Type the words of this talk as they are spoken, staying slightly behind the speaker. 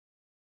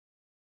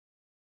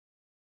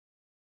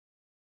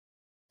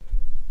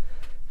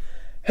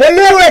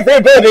Hello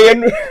everybody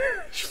and...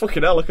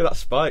 Fucking hell, look at that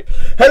spike.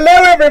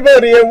 Hello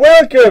everybody and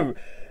welcome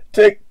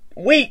to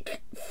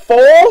week 4,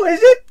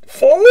 is it?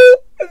 4?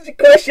 That's a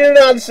question and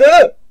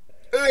answer.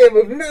 I am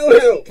of no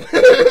help.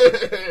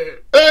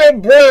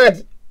 I'm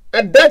Brad,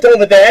 and that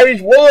over there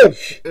is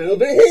Walsh.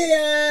 Over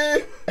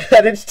here.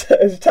 And it's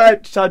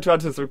time to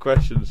answer some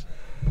questions.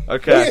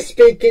 Okay. We're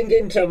speaking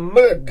into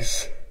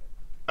mugs.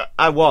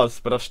 I was,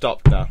 but I've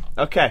stopped now.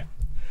 Okay.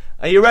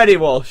 Are you ready,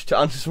 Walsh, to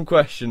answer some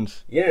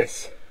questions?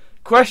 Yes.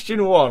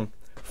 Question 1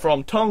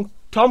 from Tom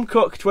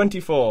Cook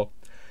 24.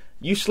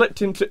 You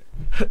slipped into...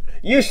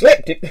 You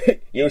slipped. I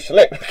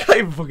can't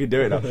even fucking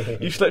do it now.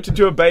 You slipped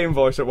into a Bane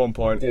voice at one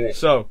point. Did it?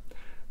 So...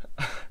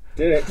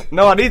 Did it?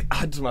 No, I need...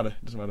 It doesn't matter.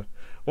 It doesn't matter.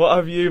 What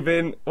have you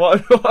been...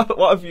 What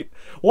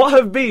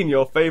have been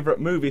your favourite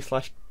movie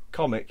 /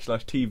 comic /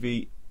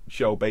 TV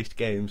show based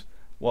games?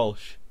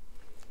 Walsh.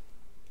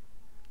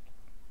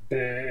 Oh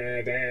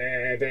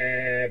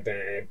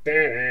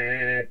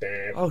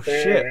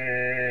shit!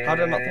 How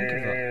did I not think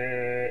of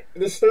that?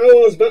 The Star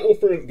Wars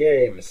Battlefront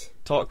games.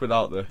 Talk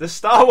without the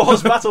Star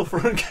Wars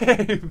Battlefront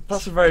games.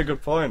 That's a very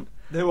good point.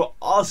 They were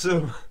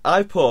awesome.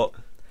 I put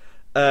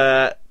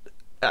to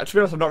be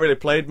honest, I've not really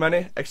played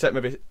many, except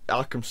maybe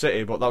Arkham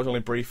City, but that was only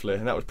briefly,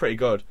 and that was pretty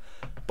good.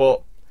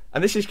 But,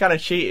 and this is kind of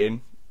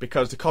cheating,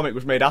 because the comic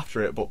was made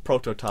after it, but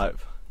prototype,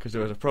 because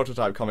there was a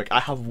prototype comic.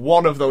 I have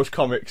one of those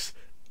comics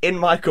in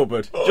my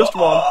cupboard. Just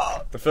one.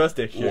 The first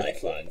issue.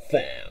 Lifeline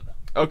fam.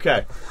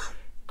 Okay.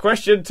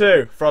 Question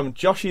 2 from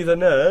Joshy the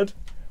Nerd.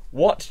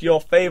 What's your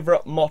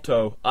favourite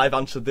motto? I've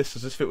answered this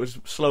as if it was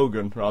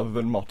slogan rather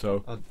than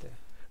motto. Oh dear.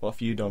 What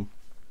have you done?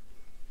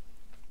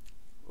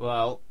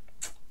 Well,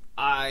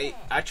 I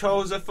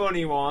chose a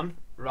funny one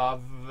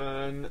rather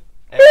than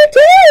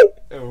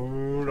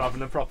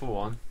a proper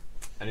one,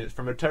 and it's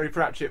from a Terry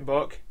Pratchett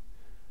book,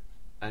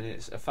 and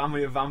it's a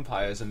family of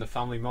vampires, and the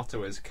family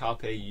motto is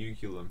Carpe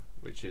Ugulum,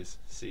 which is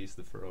seize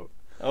the throat.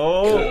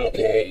 Oh, Carpe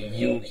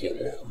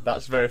Ugulum.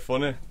 That's very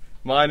funny.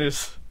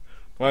 Mine's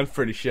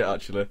pretty shit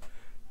actually.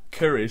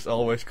 Curry's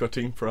always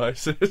cutting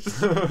prices.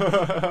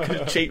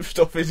 Because cheap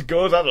stuff is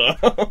good, I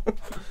don't know.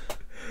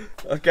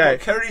 Okay.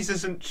 But Curry's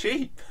isn't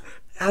cheap.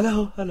 I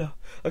know.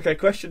 Okay,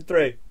 question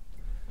 3.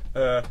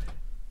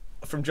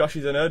 From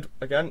Joshy the Nerd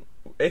again.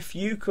 If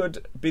you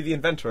could be the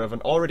inventor of an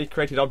already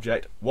created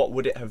object, what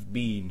would it have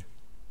been?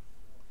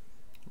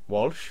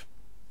 Walsh?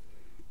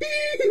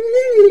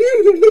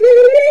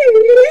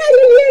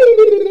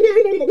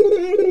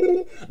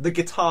 The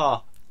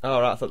guitar.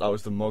 Oh, right, I thought that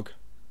was the mug.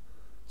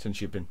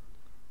 Since you've been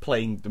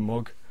playing the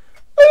mug.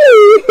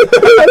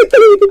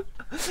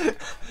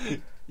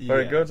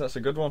 Very good, that's a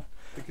good one.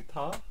 The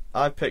guitar?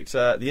 I picked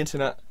the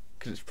internet,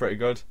 because it's pretty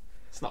good.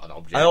 It's not an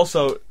object. I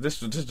also, this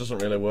doesn't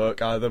really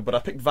work either, but I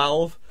picked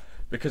Valve,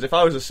 because if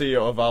I was a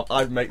CEO of Valve,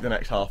 I'd make the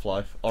next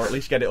Half-Life, or at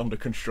least get it under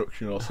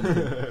construction or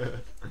something.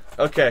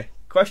 Okay,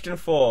 question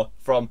 4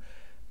 from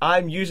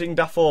I'm using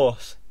Da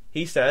Force.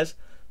 He says,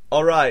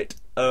 alright,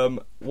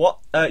 what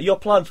your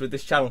plans with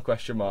this channel,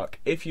 question mark?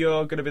 If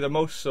you're going to be the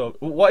most sub...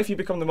 What if you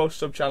become the most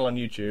sub channel on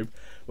YouTube?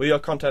 Will your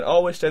content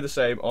always stay the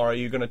same, or are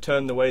you going to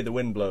turn the way the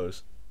wind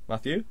blows?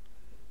 Matthew?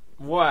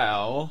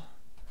 Well,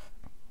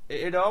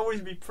 it'd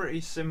always be pretty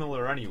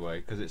similar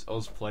anyway, because it's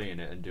us playing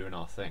it and doing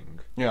our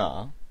thing.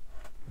 Yeah.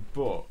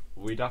 But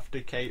we'd have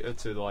to cater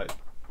to, like,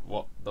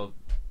 what the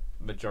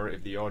majority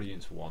of the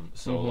audience want.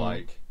 So,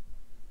 like,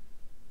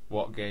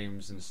 what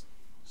games and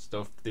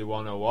stuff they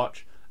want to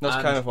watch. That's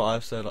kind of what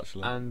I've said,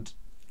 actually. And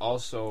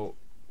also,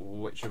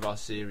 which of our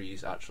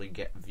series actually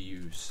get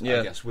views, yeah.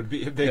 I guess, would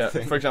be a big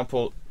thing. For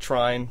example,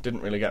 Trine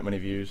didn't really get many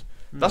views.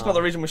 That's not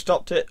the reason we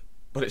stopped it,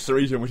 but it's the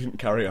reason we didn't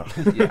carry on.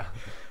 Yeah.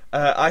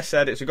 I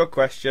said it's a good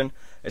question.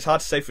 It's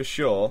hard to say for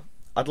sure.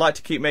 I'd like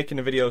to keep making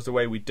the videos the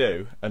way we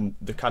do, and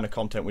the kind of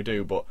content we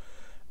do, but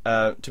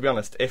to be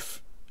honest,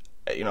 if,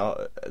 you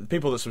know, the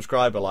people that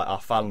subscribe are like our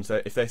fans,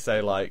 if they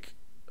say, like,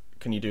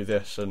 can you do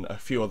this, and a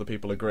few other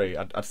people agree,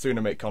 I'd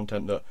sooner make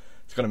content that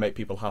it's going to make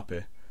people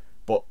happy.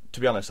 But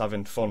to be honest,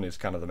 having fun is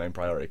kind of the main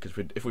priority, because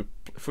if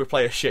we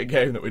play a shit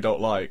game that we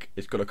don't like,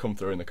 it's going to come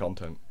through in the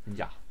content.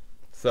 Yeah.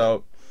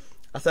 So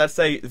I'd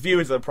say the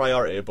viewers are the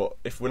priority, but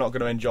if we're not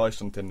going to enjoy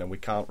something, then we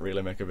can't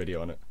really make a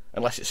video on it,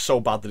 unless it's so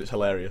bad that it's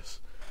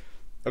hilarious.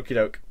 Okie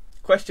doke.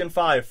 Question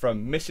 5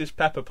 from Mrs.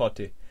 Pepper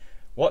Potty.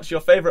 What's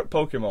your favourite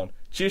Pokemon?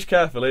 Choose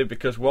carefully,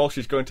 because Walsh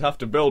is going to have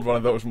to build one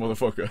of those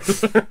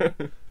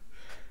motherfuckers.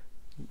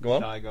 Go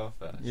on. Shall I go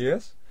first?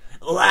 Yes.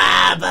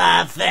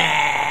 Wobbuffet!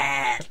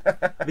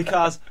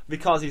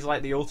 because he's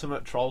like the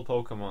ultimate troll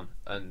Pokemon,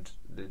 and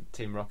the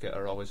Team Rocket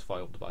are always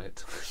foiled by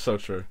it. So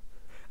true.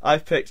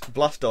 I've picked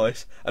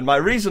Blastoise, and my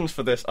reasons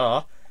for this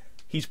are: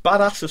 he's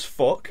badass as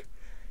fuck,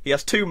 he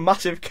has 2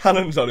 massive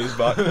cannons on his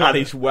back, and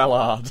he's well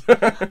hard.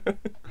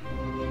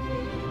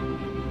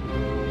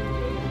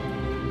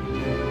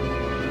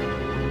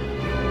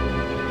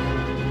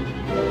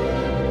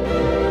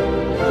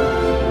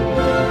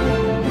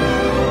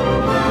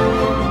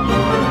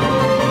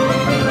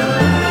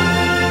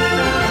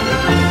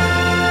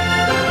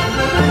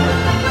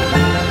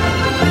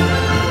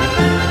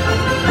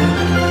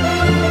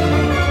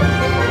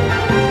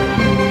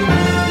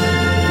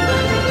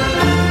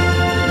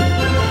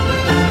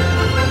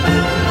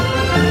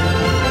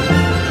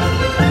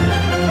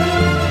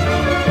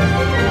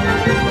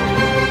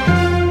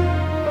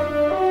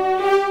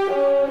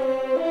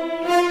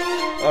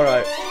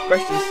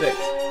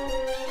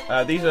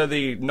 These are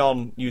the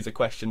non-user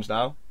questions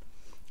now.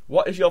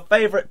 What is your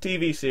favourite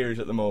TV series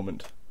at the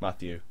moment,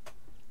 Matthew?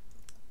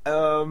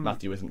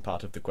 Matthew isn't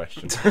part of the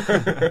question.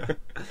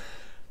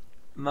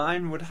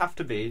 Mine would have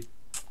to be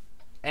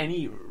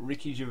any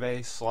Ricky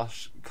Gervais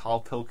 / Carl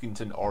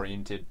Pilkington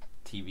oriented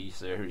TV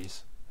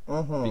series.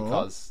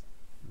 Because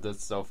they're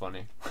so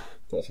funny.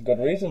 That's a good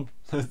reason.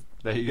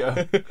 There you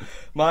go.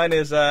 Mine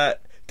is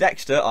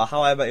Dexter, or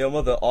How I Met Your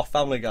Mother, or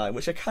Family Guy,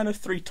 which are kind of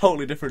three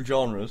totally different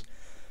genres.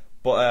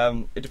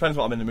 But it depends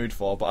what I'm in the mood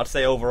for. But I'd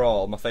say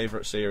overall, my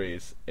favourite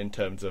series, in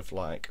terms of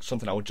like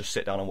something I would just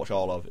sit down and watch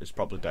all of, is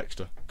probably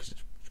Dexter, because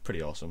it's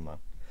pretty awesome, man.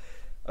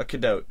 Okie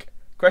doke.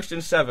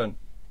 Question 7.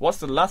 What's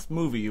the last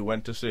movie you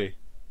went to see?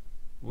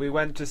 We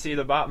went to see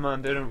the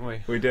Batman, didn't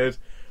we? We did.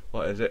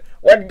 What is it?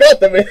 When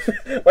Gotham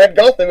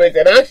is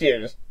in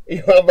ashes,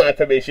 you have my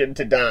permission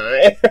to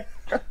die.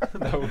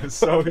 That was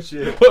so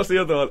shit. What's the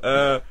other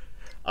one?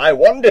 I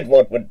wondered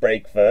what would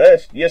break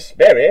first, your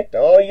spirit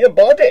or your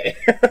body.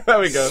 There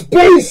we go.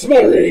 Space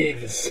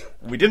Marines!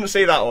 We didn't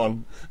see that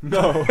one.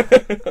 No.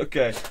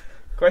 Okay.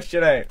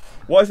 Question 8.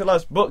 What is the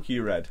last book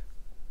you read?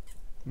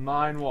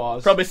 Mine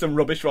was... Probably some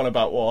rubbish one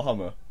about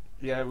Warhammer.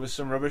 Yeah, it was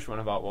some rubbish one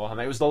about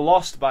Warhammer. It was The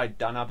Lost by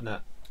Dan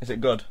Abnett. Is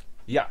it good?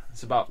 Yeah,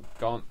 it's about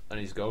Gaunt and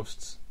his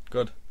ghosts.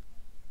 Good.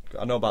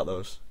 I know about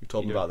those. You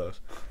told me about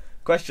those.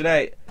 Question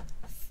 8.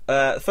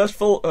 The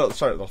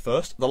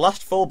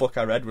last full book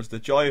I read was The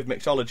Joy of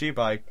Mixology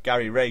by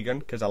Gary Reagan,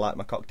 because I like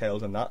my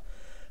cocktails and that.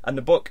 And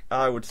the book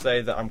I would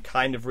say that I'm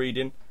kind of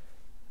reading,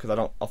 because I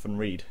don't often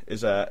read,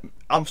 is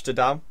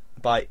Amsterdam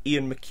by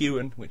Ian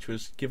McEwan, which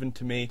was given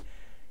to me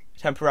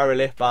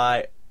temporarily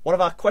by one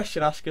of our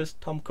question askers,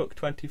 Tom Cook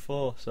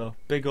 24. So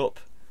big up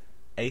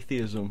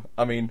atheism.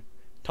 I mean,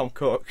 Tom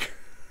Cook.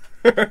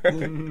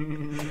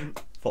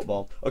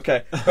 Football.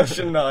 Okay,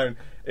 question 9.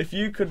 If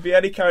you could be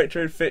any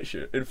character in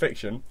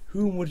fiction,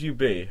 whom would you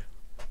be?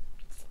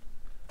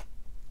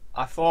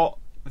 I thought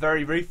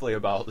very briefly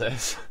about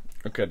this.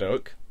 Okay,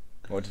 doke.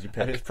 What did you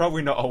pick? And it's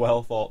probably not a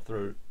well thought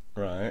through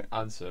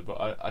answer,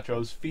 but I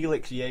chose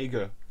Felix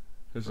Jaeger.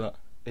 Who's that?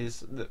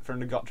 Is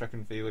from the Gottschalk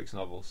and Felix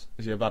novels.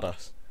 Is he a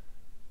badass?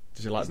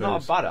 Does he like He's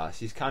those? not a badass.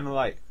 He's kind of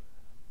like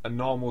a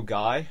normal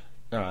guy.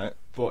 Alright.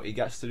 But he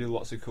gets to do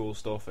lots of cool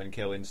stuff and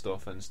killing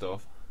stuff and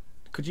stuff.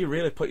 Could you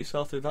really put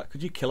yourself through that?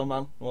 Could you kill a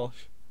man,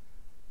 Walsh?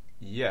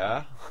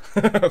 Yeah.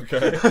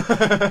 Okay.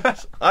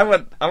 I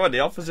went the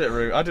opposite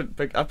route. I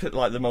picked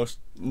like the most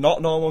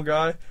not normal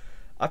guy.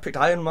 I picked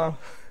Iron Man,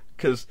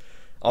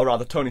 or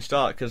rather Tony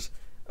Stark, because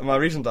my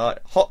reasons are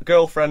hot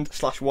girlfriend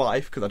 /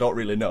 wife, because I don't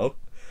really know.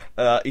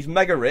 He's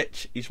mega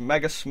rich. He's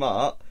mega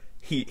smart.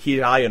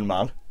 He's Iron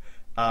Man,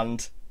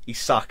 and he's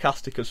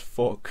sarcastic as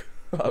fuck.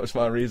 That was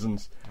my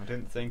reasons. I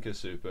didn't think of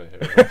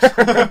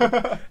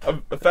superheroes.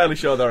 I'm fairly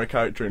sure they're a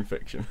character in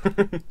fiction.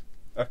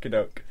 Okie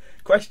doke.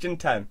 Question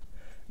 10.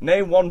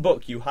 Name one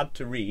book you had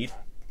to read,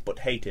 but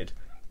hated,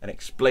 and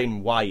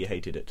explain why you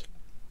hated it.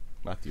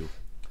 Matthew.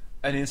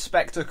 An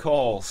Inspector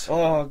Calls.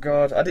 Oh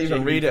god, I didn't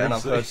even read it and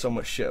I've heard so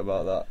much shit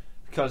about that.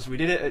 Because we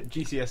did it at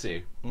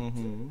GCSE,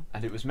 and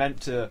it was meant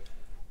to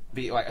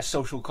be like a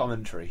social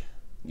commentary.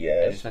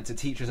 Yes. And it's meant to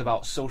teach us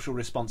about social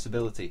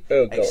responsibility.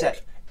 Oh, God.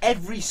 Except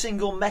every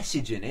single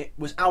message in it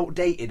was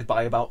outdated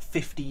by about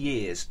 50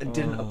 years and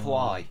didn't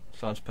apply.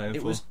 Sounds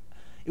painful.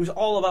 It was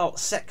all about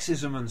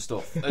sexism and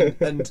stuff,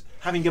 and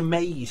having a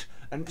maid,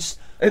 and just,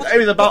 it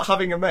was about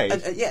having a maid.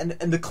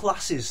 And the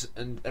classes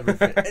and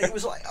everything. And it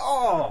was like,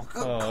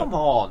 come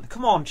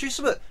on, choose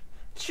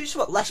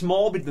something less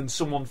morbid than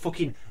someone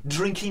fucking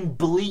drinking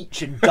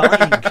bleach and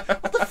dying.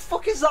 What the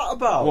fuck is that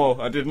about? Whoa,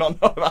 I did not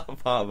know that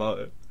part about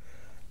it.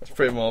 That's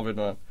pretty morbid,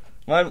 man.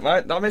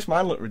 That makes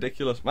mine look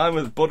ridiculous. Mine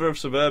was Buddha of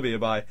Suburbia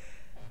by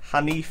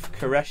Hanif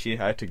Qureshi.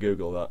 I had to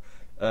Google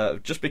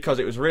that. Just because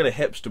it was a really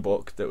hipster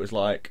book that was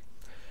like...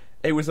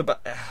 It was about...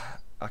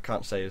 I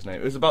can't say his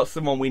name. It was about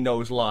someone we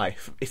know's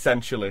life,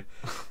 essentially.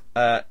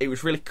 It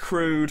was really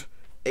crude.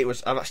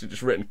 I've actually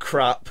just written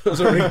crap as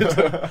a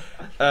reader.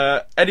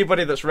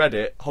 Anybody that's read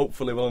it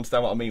hopefully will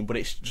understand what I mean, but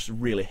it's just a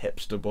really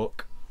hipster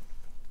book.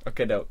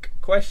 Okay, doke.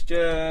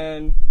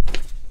 Question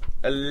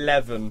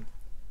 11.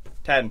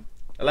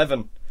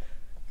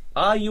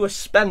 Are you a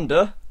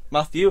spender,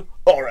 Matthew,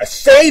 or a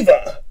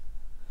saver?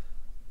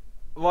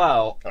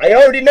 Well... I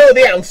already know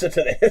the answer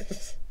to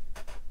this.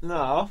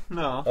 No.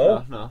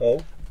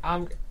 Oh.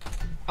 I'm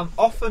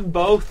often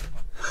both.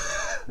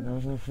 We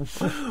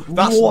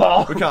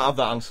can't have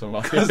that answer,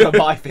 Matthew. Because I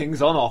buy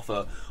things on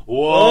offer.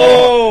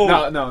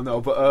 Whoa!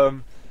 No. But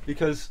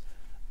because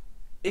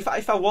if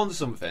I want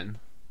something,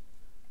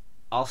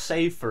 I'll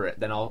save for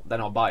it. Then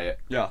I'll buy it.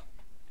 Yeah.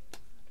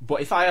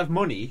 But if I have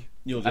money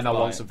and I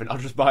want something, I'll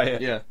just buy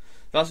it. Yeah.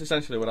 That's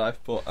essentially what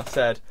I've put. I've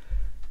said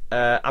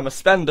I'm a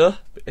spender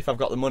if I've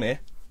got the money.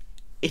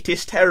 It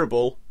is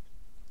terrible.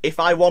 If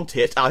I want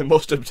it, I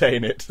must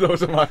obtain it.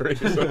 Those are my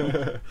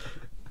reasons.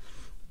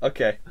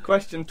 Okay,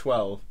 question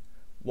 12.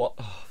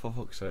 For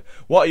fuck's sake.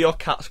 What are your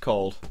cats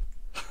called?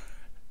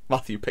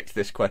 Matthew picked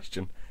this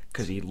question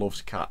because he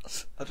loves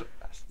cats.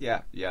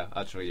 Yeah,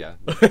 actually, yeah.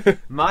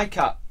 My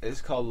cat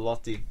is called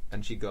Lottie,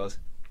 and she goes.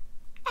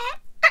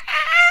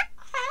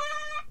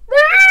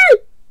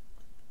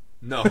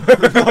 No,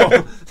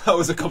 that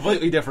was a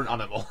completely different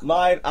animal.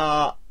 Mine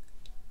are.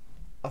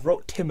 I've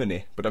wrote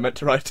Timony, but I meant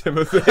to write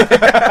Timothy.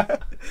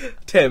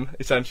 Tim,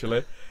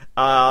 essentially,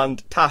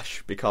 and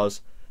Tash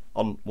because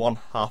on one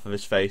half of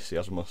his face he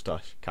has a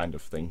moustache kind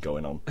of thing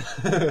going on.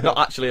 Not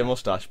actually a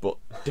moustache, but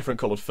different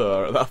coloured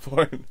fur at that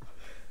point.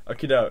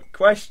 Okay, no.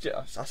 Question.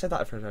 I said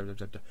that for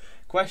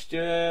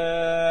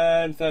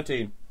question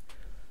 13.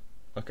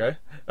 Okay.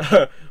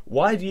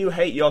 Why do you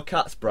hate your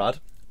cats, Brad?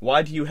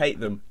 Why do you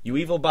hate them? You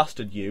evil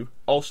bastard, you.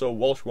 Also,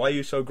 Walsh, why are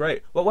you so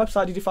great? What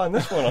website did you find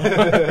this one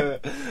on?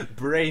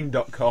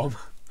 Brain.com.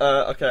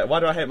 Okay, why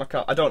do I hate my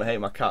cat? I don't hate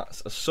my cats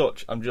as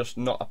such. I'm just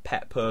not a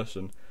pet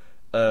person.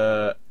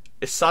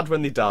 It's sad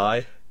when they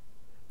die.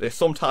 They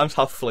sometimes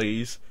have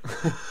fleas.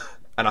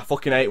 And I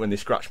fucking hate when they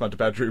scratch my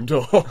bedroom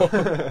door.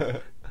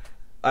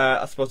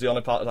 I suppose the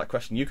only part of that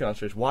question you can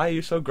answer is, why are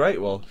you so great,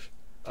 Walsh?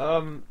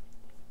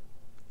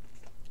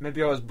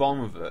 Maybe I was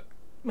born with it.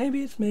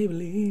 Maybe it's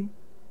Maybelline.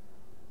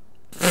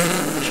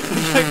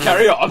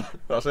 Carry on.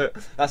 That's it.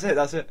 That's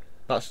it.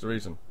 That's the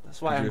reason.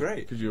 That's why I'm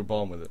great. Because you were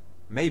born with it.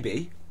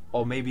 Maybe.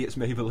 Or maybe it's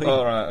Maybelline.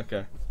 Oh, right,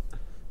 okay.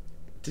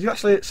 Did you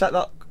actually set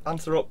that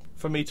answer up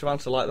for me to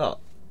answer like that?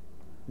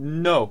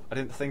 No, I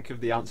didn't think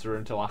of the answer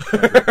until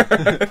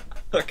after.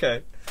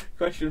 Okay.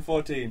 Question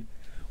 14.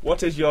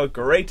 What is your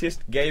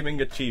greatest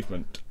gaming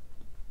achievement?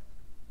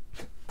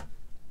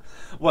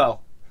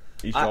 Well,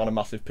 he's drawn a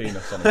massive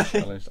penis on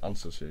his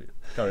answer sheet.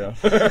 Carry on.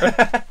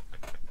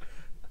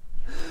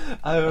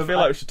 I feel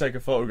like we should take a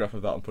photograph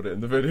of that and put it in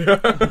the video.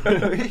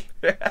 Really?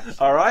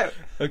 Yes. Alright.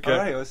 Okay.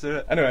 Alright, let's do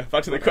it. Anyway,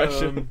 back to the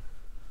question.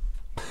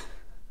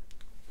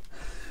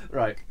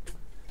 Right.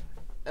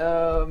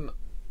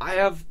 I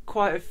have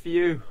quite a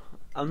few.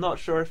 I'm not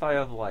sure if I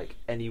have, like,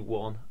 any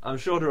one. I'm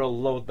sure there are a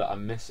load that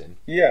I'm missing.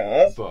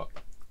 Yeah. But,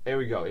 here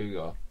we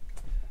go.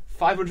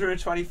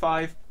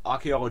 525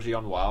 archaeology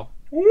on WoW.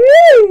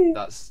 Woo!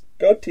 That's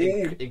Go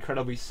team.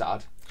 incredibly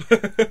sad.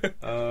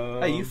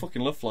 Hey, you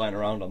fucking love flying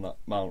around on that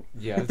mount.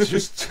 Yeah, it's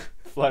just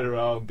flying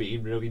around,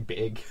 being really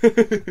big.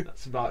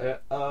 That's about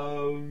it.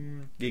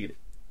 Giggity.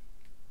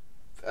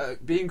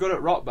 Being good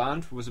at Rock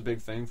Band was a big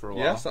thing for a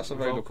while. Yes, that's a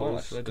very good point,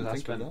 actually. I didn't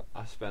think of that.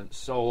 I spent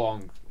so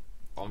long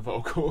on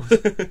vocals.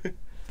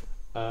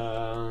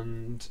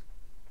 And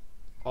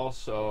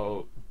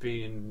also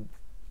being,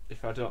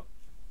 if I don't,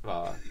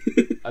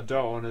 I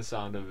don't want to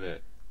sound a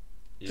bit.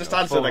 Just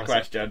answer the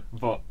question.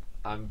 But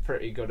I'm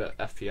pretty good at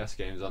FPS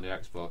games on the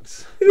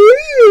Xbox.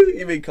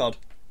 You mean COD?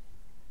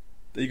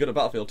 Are you good at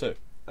Battlefield 2?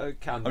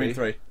 Can be. I mean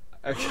 3.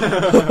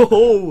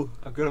 Oh.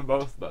 I'm good at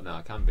both, but no,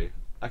 I can be.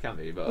 But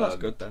Well, that's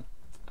good then.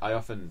 I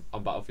often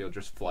on Battlefield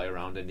just fly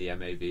around in the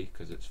MAV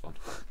because it's fun.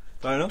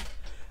 Fair enough.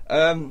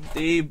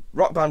 The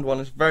Rock Band one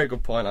is a very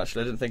good point,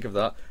 actually. I didn't think of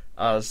that.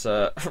 As,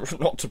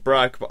 not to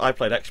brag, but I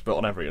played expert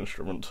on every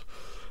instrument.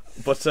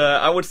 But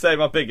I would say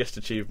my biggest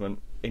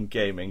achievement in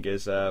gaming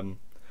is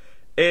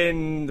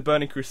in the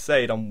Burning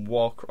Crusade on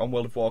World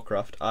of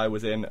Warcraft. I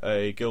was in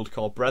a guild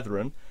called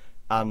Brethren,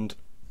 and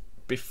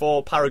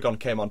before Paragon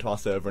came onto our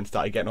server and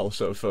started getting all the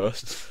server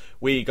first,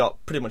 we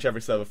got pretty much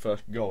every server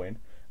first going.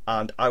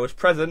 And I was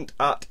present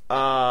at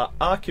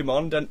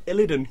Archimond and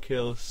Illidan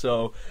kills,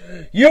 so...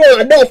 You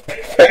are not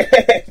prepared!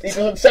 It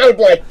doesn't sound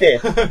like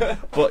this!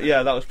 But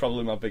yeah, that was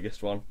probably my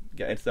biggest one.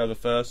 Getting server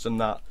first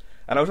and that.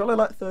 And I was only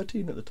like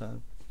 13 at the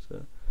time,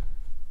 so...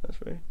 That's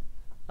very...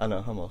 I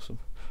know, I'm awesome.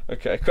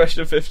 Okay,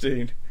 question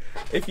 15.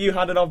 If you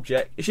had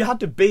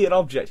to be an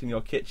object in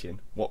your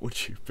kitchen, what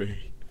would you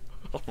be?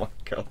 Oh my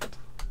god.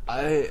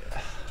 I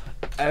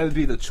would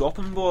be the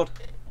chopping board.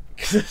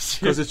 Because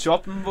the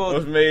chopping board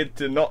was made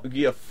to not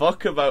give a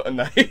fuck about a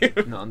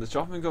knife. No, and the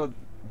chopping board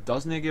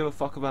doesn't give a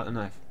fuck about a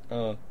knife.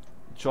 Oh.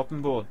 The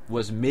chopping board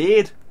was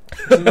made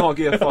to not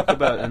give a fuck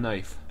about a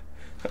knife.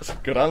 That's a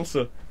good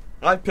answer.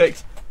 I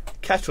picked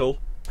kettle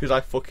because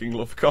I fucking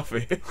love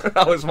coffee.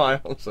 That was my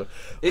answer.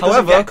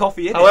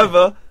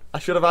 However, I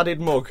should have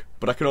added mug,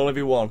 but I can only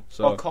be one.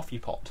 So. Or coffee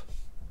pot.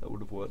 That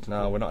would have worked.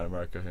 No, we're not in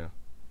America here.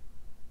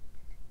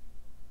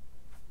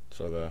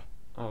 So there.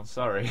 Oh,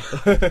 sorry.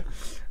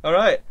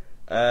 Alright.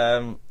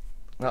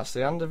 That's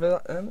the end of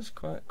it. It's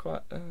quite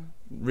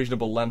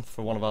reasonable length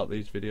for one of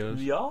these videos.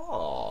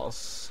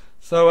 Yes.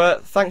 So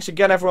thanks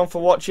again everyone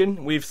for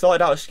watching. We've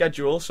sorted out a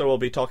schedule, so we'll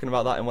be talking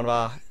about that in one of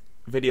our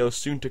videos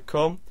soon to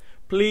come.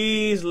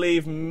 Please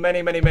leave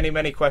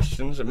many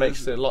questions. It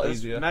makes it a lot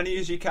easier. As many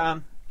as you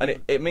can. And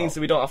it means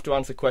that we don't have to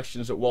answer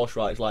questions that Walsh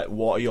writes like,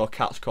 what are your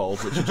cats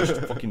called? Which is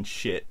just fucking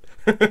shit.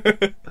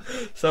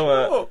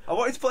 So, I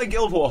wanted to play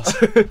Guild Wars.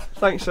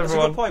 Thanks everyone. That's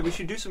a good point. We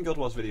should do some Guild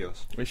Wars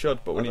videos. We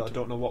should, but I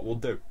don't know what we'll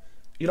do.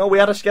 You know, we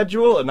had a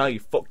schedule and now you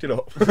fucked it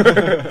up.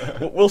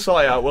 We'll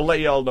sort it out. We'll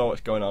let you all know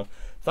what's going on.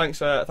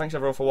 Thanks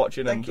everyone for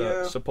watching and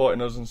supporting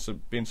us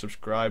and being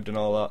subscribed and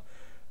all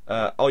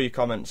that. All your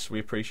comments we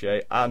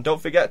appreciate, and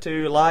don't forget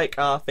to like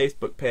our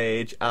Facebook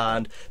page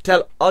and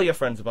tell all your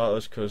friends about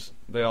us because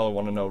they all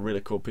want to know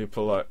really cool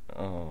people like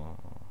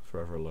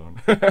forever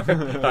alone.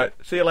 Right,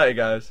 see you later,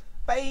 guys.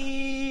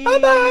 Bye.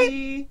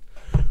 Bye-bye.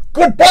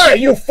 Goodbye,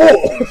 you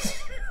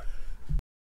fools!